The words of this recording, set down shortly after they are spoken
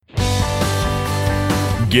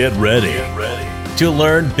Get ready to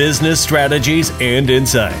learn business strategies and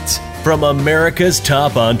insights from America's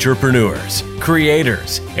top entrepreneurs,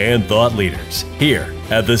 creators, and thought leaders here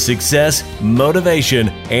at the Success, Motivation,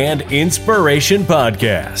 and Inspiration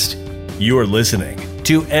Podcast. You're listening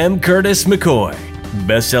to M. Curtis McCoy,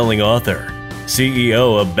 best-selling author,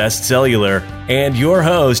 CEO of Best Cellular, and your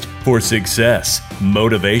host for Success,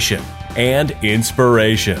 Motivation, and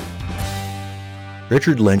Inspiration.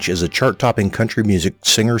 Richard Lynch is a chart-topping country music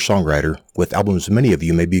singer-songwriter with albums many of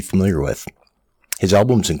you may be familiar with. His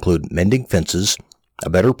albums include Mending Fences, A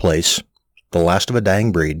Better Place, The Last of a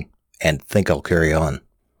Dying Breed, and Think I'll Carry On.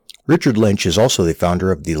 Richard Lynch is also the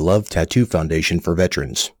founder of the Love Tattoo Foundation for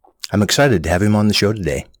Veterans. I'm excited to have him on the show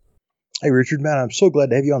today. Hey, Richard, man, I'm so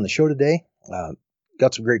glad to have you on the show today.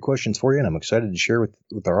 Got some great questions for you, and I'm excited to share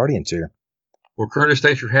with our audience here. Well, Curtis,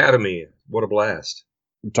 thanks for having me. What a blast.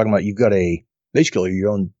 We're talking about you've got basically your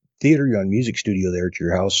own theater, your own music studio there at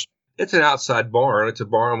your house. It's an outside barn. It's a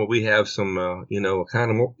barn where we have some, kind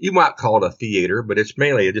of more, you might call it a theater, but it's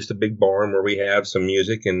mainly just a big barn where we have some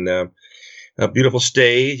music and a beautiful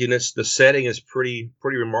stage. And the setting is pretty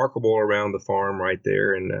remarkable around the farm right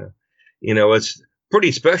there. And, it's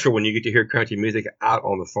pretty special when you get to hear country music out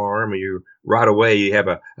on the farm. And right away, you have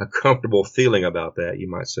a comfortable feeling about that, you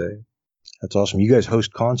might say. That's awesome. You guys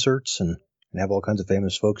host concerts and have all kinds of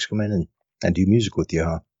famous folks come in and do music with you,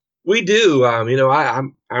 huh? We do.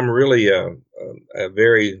 I'm really a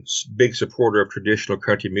very big supporter of traditional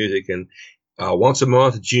country music, and once a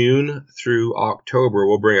month, June through October,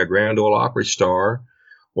 we'll bring a Grand Ole Opry star,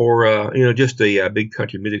 or just a big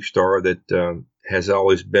country music star that has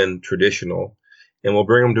always been traditional, and we'll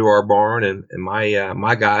bring them to our barn, and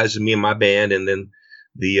my guys and me and my band, and then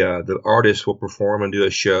the artists will perform and do a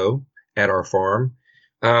show at our farm.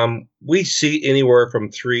 We seat anywhere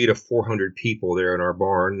from 300 to 400 people there in our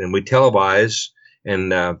barn, and we televise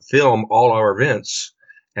and film all our events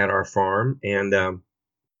at our farm. And,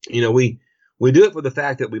 we do it for the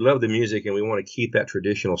fact that we love the music and we want to keep that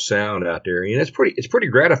traditional sound out there. And it's pretty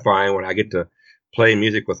gratifying when I get to play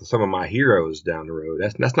music with some of my heroes down the road.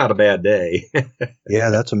 That's not a bad day. Yeah,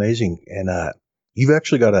 that's amazing. And you've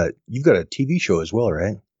got a TV show as well,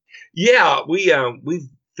 right? Yeah, we've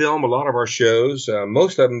film a lot of our shows,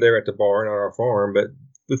 most of them there at the barn on our farm, but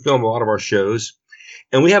we film a lot of our shows.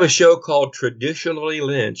 And we have a show called Traditionally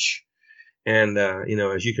Lynch. And,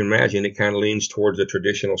 as you can imagine, it kind of leans towards the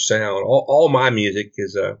traditional sound. All my music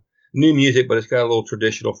is new music, but it's got a little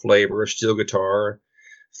traditional flavor, a steel guitar,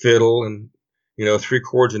 fiddle, and, 3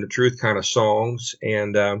 chords and the truth kind of songs.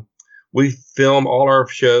 And we film all our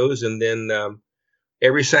shows. And then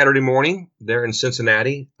every Saturday morning there in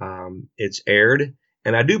Cincinnati, it's aired.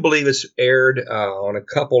 And I do believe it's aired on a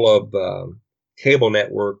couple of cable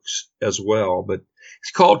networks as well. But it's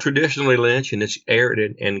called Traditionally Lynch, and it's aired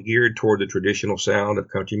and geared toward the traditional sound of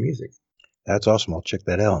country music. That's awesome. I'll check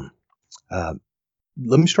that out.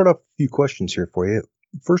 Let me start off a few questions here for you.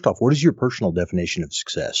 First off, what is your personal definition of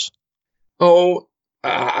success? Oh,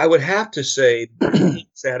 I would have to say being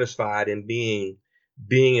satisfied and being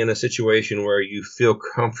in a situation where you feel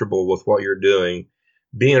comfortable with what you're doing.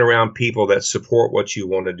 Being around people that support what you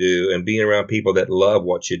want to do and being around people that love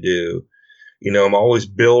what you do. I'm always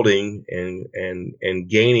building and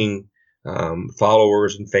gaining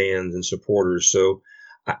followers and fans and supporters. So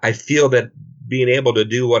I feel that being able to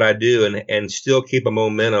do what I do and still keep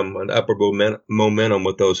an upward momentum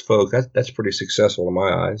with those folks, that's pretty successful in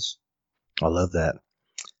my eyes. I love that.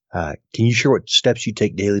 Can you share what steps you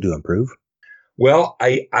take daily to improve? Well,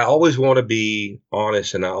 I always want to be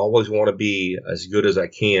honest, and I always want to be as good as I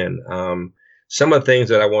can. Some of the things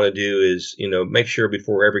that I want to do is, make sure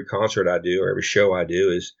before every concert I do or every show I do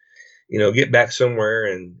is, get back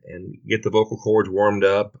somewhere and get the vocal cords warmed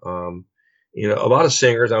up. A lot of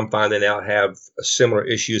singers I'm finding out have similar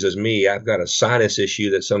issues as me. I've got a sinus issue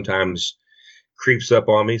that sometimes creeps up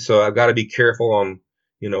on me, so I've got to be careful on,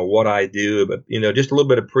 what I do. But, just a little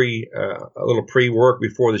bit of pre-work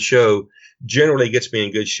before the show generally gets me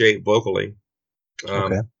in good shape vocally.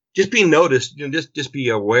 Okay. Just being noticed, just be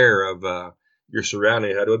aware of your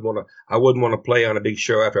surroundings. I wouldn't want to play on a big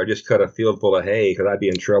show after I just cut a field full of hay, because I'd be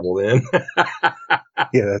in trouble then.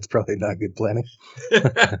 Yeah, that's probably not good planning.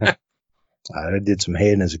 I did some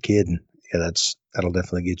haying as a kid, and yeah, that'll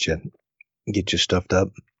definitely get you stuffed up.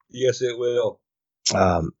 Yes, it will.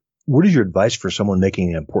 What is your advice for someone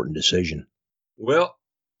making an important decision? Well,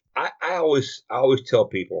 I always tell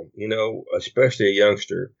people, especially a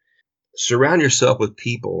youngster, surround yourself with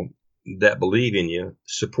people that believe in you,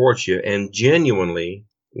 support you, and genuinely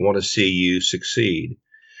want to see you succeed.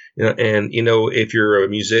 If you're a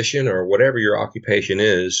musician or whatever your occupation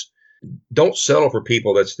is, don't settle for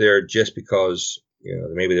people that's there just because,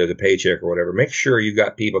 maybe there's a paycheck or whatever. Make sure you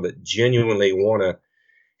got people that genuinely want to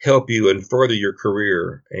help you and further your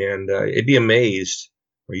career. And it'd be amazed,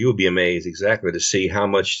 or you'll be amazed exactly to see how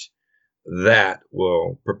much that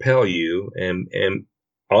will propel you and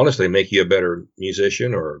honestly make you a better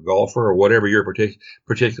musician or golfer or whatever your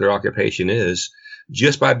particular occupation is,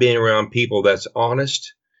 just by being around people that's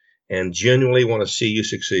honest and genuinely want to see you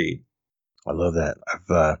succeed. I love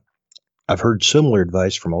that. I've heard similar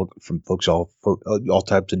advice from folks all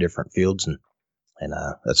types of different fields, and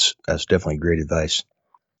that's definitely great advice.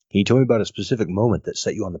 Can you tell me about a specific moment that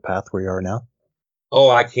set you on the path where you are now? Oh,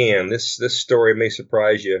 I can. This story may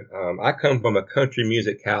surprise you. I come from a country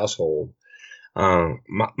music household.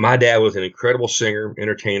 My dad was an incredible singer,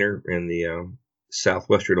 entertainer in the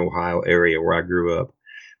southwestern Ohio area where I grew up.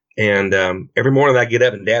 And every morning I get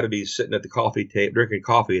up and Dad would be sitting at the coffee table, drinking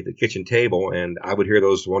coffee at the kitchen table, and I would hear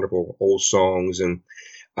those wonderful old songs. And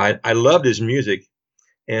I loved his music.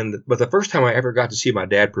 But the first time I ever got to see my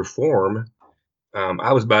dad perform,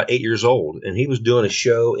 I was about 8 years old, and he was doing a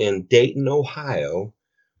show in Dayton, Ohio,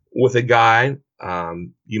 with a guy.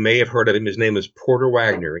 You may have heard of him. His name is Porter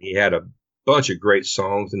Wagoner. He had a bunch of great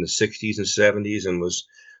songs in the 60s and 70s and was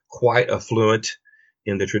quite affluent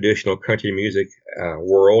in the traditional country music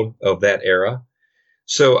world of that era.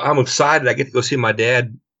 So I'm excited. I get to go see my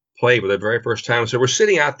dad play for the very first time. So we're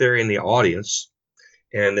sitting out there in the audience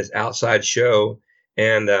and this outside show.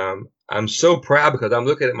 And I'm so proud because I'm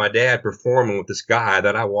looking at my dad performing with this guy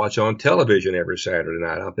that I watch on television every Saturday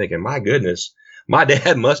night. I'm thinking, my goodness, my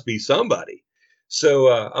dad must be somebody. So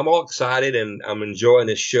I'm all excited and I'm enjoying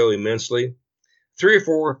this show immensely. 3 or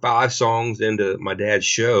 4 or 5 songs into my dad's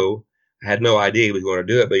show, I had no idea he was going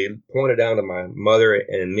to do it, but he pointed down to my mother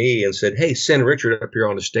and me and said, "Hey, send Richard up here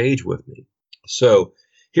on the stage with me." So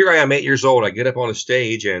here I am, 8 years old. I get up on the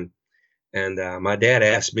stage and my dad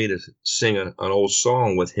asked me to sing an old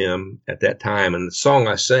song with him at that time. And the song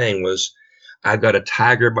I sang was "I Got a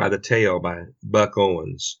Tiger by the Tail" by Buck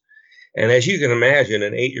Owens. And as you can imagine,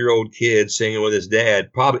 an 8-year-old kid singing with his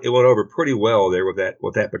dad, probably it went over pretty well there with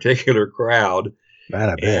that particular crowd. Man,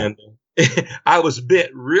 I bet. And I was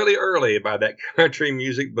bit really early by that country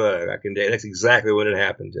music bug. I can tell you, that's exactly when it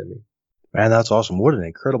happened to me. Man, that's awesome. What an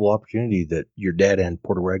incredible opportunity that your dad and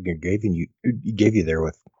Porter Wagoner gave you there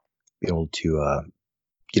with being able to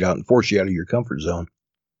get out and force you out of your comfort zone.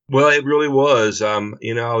 Well, it really was.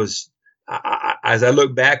 As I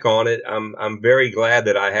look back on it, I'm very glad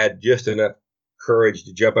that I had just enough courage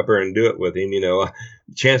to jump up there and do it with him.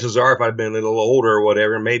 Chances are, if I'd been a little older or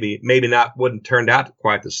whatever, maybe not wouldn't turned out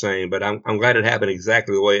quite the same. But I'm glad it happened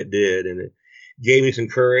exactly the way it did, and it gave me some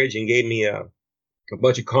courage and gave me a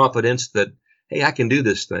bunch of confidence that, hey, I can do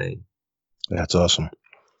this thing. That's awesome.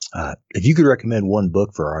 If you could recommend one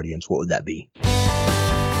book for our audience, what would that be?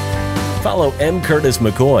 Follow M. Curtis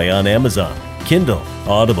McCoy on Amazon, Kindle,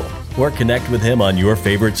 Audible, or connect with him on your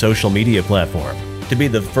favorite social media platform to be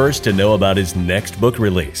the first to know about his next book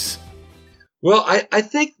release. Well, I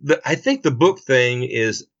think the book thing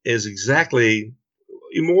is exactly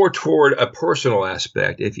more toward a personal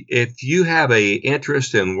aspect. If you have a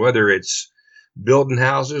interest in whether it's building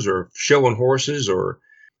houses or showing horses or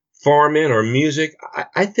farming or music,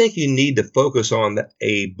 I think you need to focus on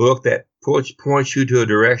a book that points you to a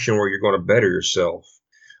direction where you're going to better yourself.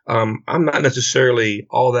 I'm not necessarily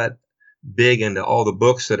all that big into all the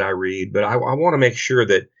books that I read, but I want to make sure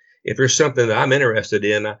that if there's something that I'm interested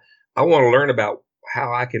in, I want to learn about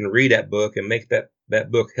how I can read that book and make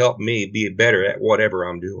that book help me be better at whatever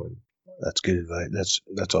I'm doing. That's good advice.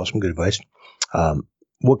 That's awesome. Good advice.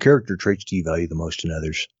 What character traits do you value the most in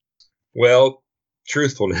others? Well,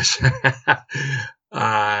 truthfulness.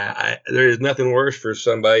 There is nothing worse for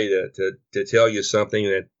somebody to tell you something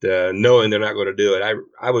that knowing they're not going to do it.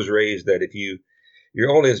 I was raised that if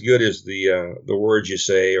you're only as good as the words you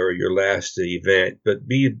say or your last event, but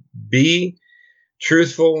be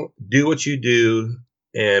truthful, do what you do,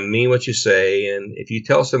 and mean what you say. And if you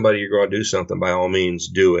tell somebody you're going to do something, by all means,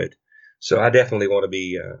 do it. So I definitely want to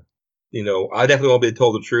be, I definitely want to be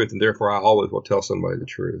told the truth, and therefore I always will tell somebody the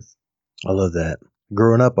truth. I love that.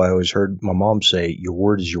 Growing up, I always heard my mom say, "Your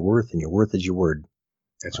word is your worth, and your worth is your word."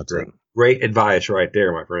 That's great advice right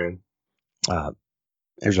there, my friend.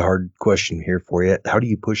 There's a hard question here for you. How do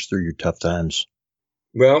you push through your tough times?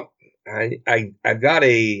 Well, I've got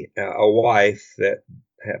a wife that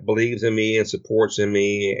believes in me and supports in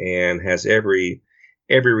me and has every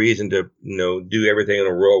reason to do everything in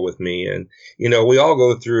the world with me. And we all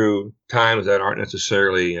go through times that aren't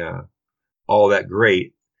necessarily all that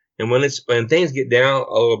great. And when things get down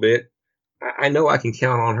a little bit, I know I can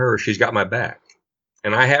count on her. She's got my back.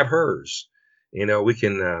 and I have hers.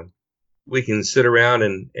 We can sit around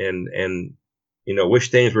and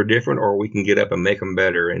wish things were different, or we can get up and make them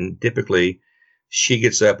better. And typically, she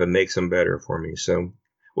gets up and makes them better for me. So,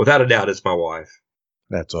 without a doubt, it's my wife.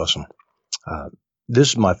 That's awesome. This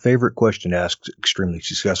is my favorite question to ask extremely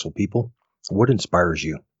successful people. What inspires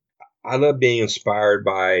you? I love being inspired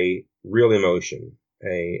by real emotion.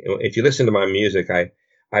 If you listen to my music,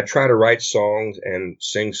 I try to write songs and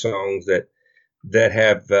sing songs that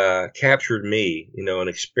have captured me, an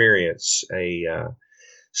experience,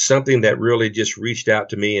 something that really just reached out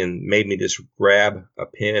to me and made me just grab a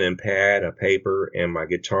pen and pad, a paper, and my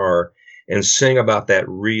guitar and sing about that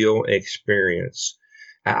real experience.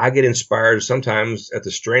 I get inspired sometimes at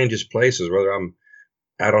the strangest places, whether I'm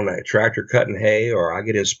out on a tractor cutting hay, or I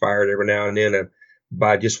get inspired every now and then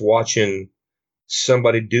by just watching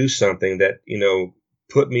somebody do something that,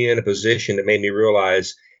 put me in a position that made me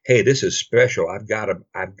realize, hey, this is special. I've got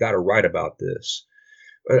to write about this.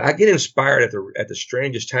 But I get inspired at the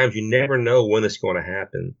strangest times. You never know when it's going to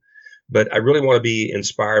happen. But I really want to be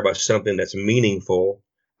inspired by something that's meaningful.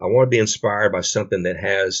 I want to be inspired by something that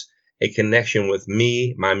has a connection with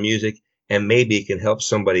me, my music, and maybe it can help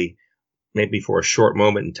somebody maybe for a short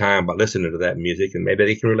moment in time by listening to that music, and maybe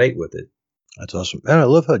they can relate with it. That's awesome. And I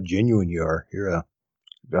love how genuine you are.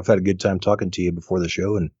 I've had a good time talking to you before the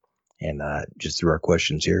show and just through our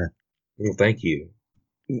questions here. Well, thank you.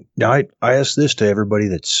 Now, I ask this to everybody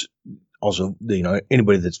that's also,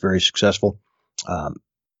 anybody that's very successful.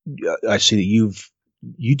 I see that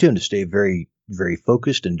you tend to stay very, very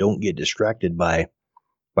focused and don't get distracted by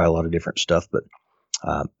a lot of different stuff. But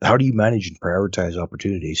how do you manage and prioritize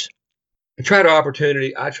opportunities? I try to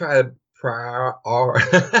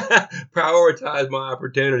prioritize my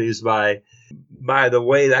opportunities by the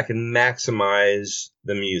way that I can maximize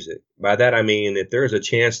the music. By that, I mean, if there's a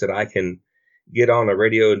chance that I can get on the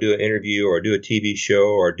radio and do an interview or do a TV show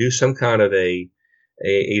or do some kind of a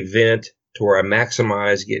event to where I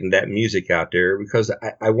maximize getting that music out there, because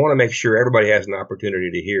I want to make sure everybody has an opportunity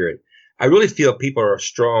to hear it. I really feel people are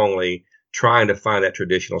strongly trying to find that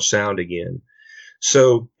traditional sound again.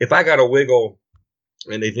 So if I got to wiggle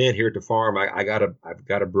an event here at the farm, I've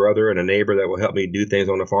got a brother and a neighbor that will help me do things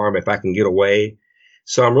on the farm if I can get away.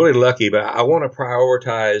 So I'm really lucky, but I want to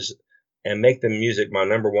prioritize and make the music my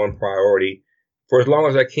number one priority for as long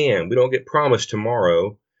as I can. We don't get promised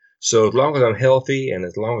tomorrow. So as long as I'm healthy and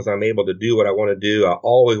as long as I'm able to do what I want to do, I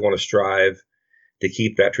always want to strive to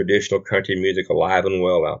keep that traditional country music alive and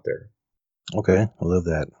well out there. Okay. I love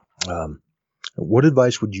that. What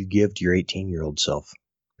advice would you give to your 18-year-old self?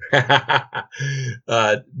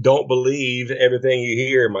 Don't believe everything you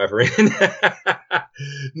hear, my friend.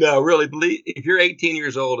 No, really, if you're 18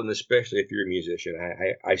 years old, and especially if you're a musician,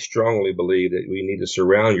 I strongly believe that we need to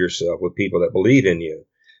surround yourself with people that believe in you.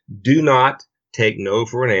 Do not take no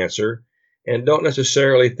for an answer, and don't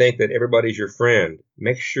necessarily think that everybody's your friend.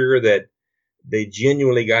 Make sure that they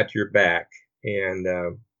genuinely got your back,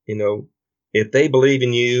 and if they believe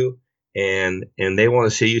in you and they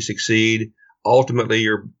want to see you succeed, ultimately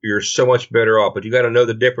you're so much better off. But you got to know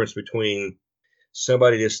the difference between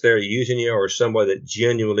somebody that's there using you or somebody that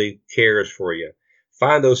genuinely cares for you.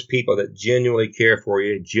 Find those people that genuinely care for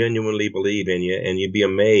you, genuinely believe in you, and you'd be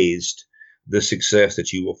amazed the success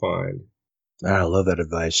that you will find. I love that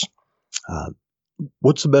advice.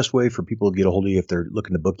 What's the best way for people to get a hold of you if they're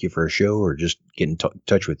looking to book you for a show or just get in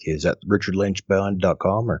touch with you? Is that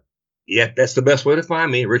richardlynchband.com or? Yeah, that's the best way to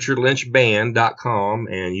find me, richardlynchband.com,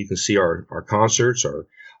 and you can see our concerts, or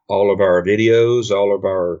all of our videos, all of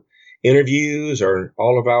our interviews, or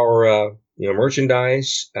all of our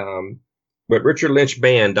merchandise. But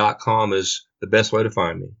richardlynchband.com is the best way to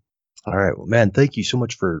find me. All right. Well, man, thank you so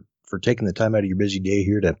much for taking the time out of your busy day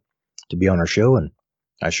here to be on our show, and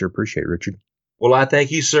I sure appreciate it, Richard. Well, I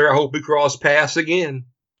thank you, sir. I hope we cross paths again.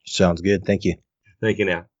 Sounds good. Thank you. Thank you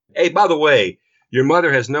now. Hey, by the way, your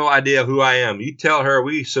mother has no idea who I am. You tell her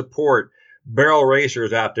we support barrel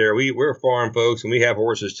racers out there. We're farm folks, and we have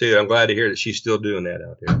horses too. I'm glad to hear that she's still doing that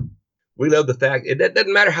out there. We love the fact it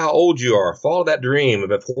doesn't matter how old you are. Follow that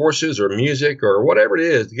dream of horses or music or whatever it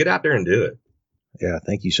is. Get out there and do it. Yeah,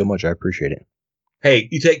 thank you so much. I appreciate it. Hey,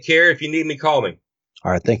 you take care. If you need me, call me.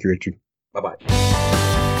 All right. Thank you, Richard. Bye-bye.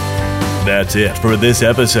 That's it for this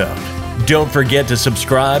episode. Don't forget to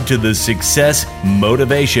subscribe to the Success,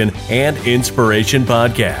 Motivation, and Inspiration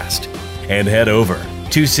podcast. And head over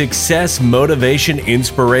to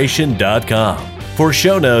successmotivationinspiration.com for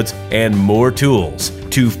show notes and more tools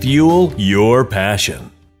to fuel your passion.